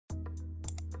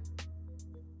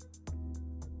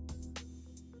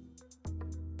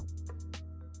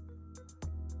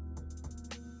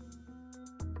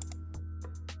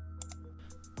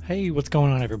Hey, what's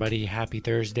going on, everybody? Happy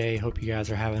Thursday. Hope you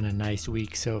guys are having a nice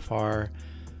week so far.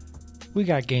 We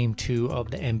got game two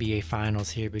of the NBA Finals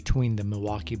here between the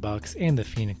Milwaukee Bucks and the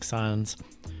Phoenix Suns.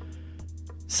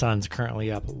 Suns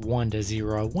currently up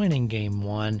 1-0, winning game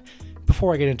one.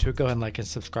 Before I get into it, go ahead and like and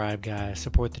subscribe, guys.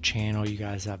 Support the channel. You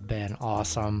guys have been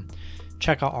awesome.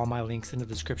 Check out all my links in the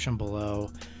description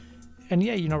below. And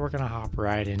yeah, we're going to hop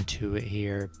right into it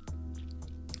here.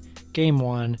 Game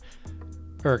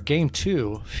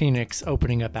two, Phoenix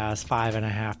opening up as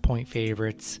 5.5 point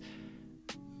favorites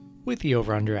with the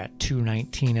over-under at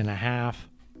 219.5.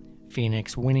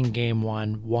 Phoenix winning game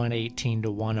one,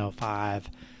 118-105.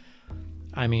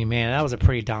 I mean, man, that was a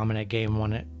pretty dominant game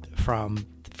one from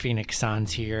Phoenix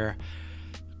Suns here.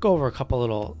 Go over a couple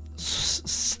little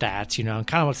stats, and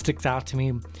kind of what sticks out to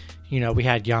me. We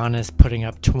had Giannis putting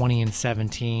up 20 and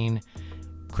 17,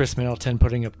 Chris Middleton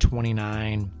putting up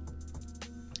 29.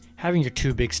 Having your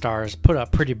two big stars put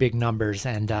up pretty big numbers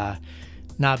and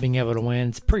not being able to win,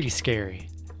 it's pretty scary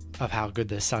of how good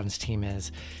this Suns team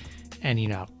is. And,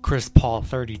 Chris Paul,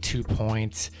 32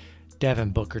 points,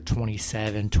 Devin Booker,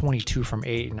 27, 22 from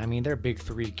Ayton. I mean, their big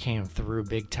three came through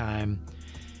big time.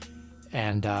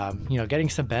 And, getting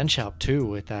some bench help, too,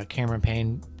 with Cameron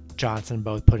Payne, Johnson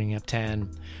both putting up 10,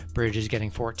 Bridges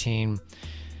getting 14.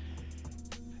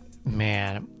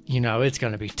 Man, it's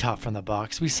going to be tough from the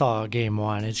Bucks. We saw game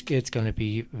one. It's going to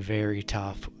be very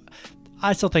tough.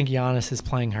 I still think Giannis is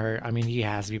playing hurt. I mean, he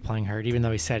has to be playing hurt, even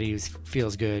though he said he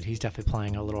feels good. He's definitely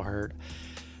playing a little hurt.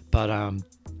 But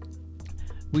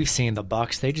we've seen the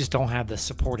Bucks. They just don't have the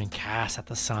supporting cast that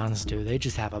the Suns do. They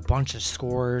just have a bunch of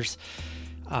scorers,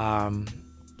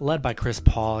 led by Chris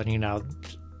Paul, and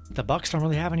the Bucks don't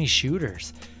really have any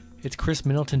shooters. It's Chris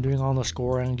Middleton doing all the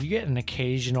scoring. You get an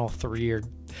occasional three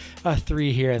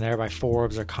here and there by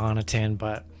Forbes or Connaughton,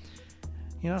 but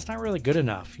it's not really good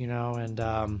enough.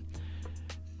 And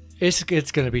it's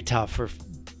going to be tough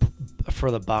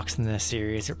for the Bucks in this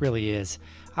series. It really is.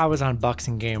 I was on Bucks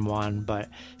in game one, but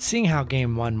seeing how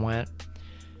game one went,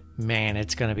 man,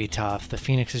 it's going to be tough. The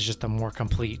Phoenix is just a more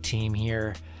complete team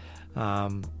here. I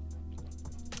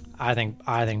think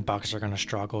Bucks are going to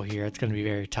struggle here. It's going to be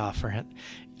very tough for him.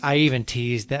 I even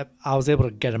teased that I was able to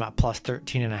get them at plus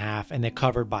 13.5, and they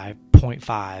covered by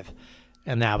 0.5,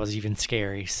 and that was even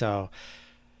scary. So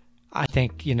I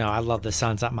think, I love the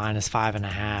Suns at minus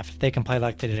 5.5. If they can play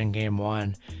like they did in game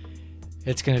one,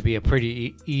 it's going to be a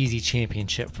pretty easy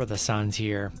championship for the Suns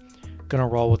here. Going to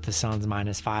roll with the Suns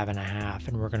minus 5.5,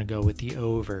 and we're going to go with the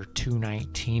over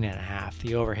 219.5.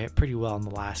 The over hit pretty well in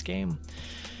the last game. And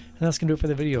that's going to do it for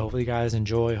the video. Hopefully you guys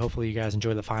enjoy. Hopefully you guys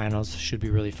enjoy the finals. Should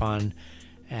be really fun.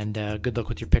 And good luck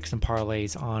with your picks and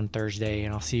parlays on Thursday.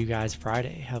 And I'll see you guys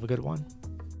Friday. Have a good one.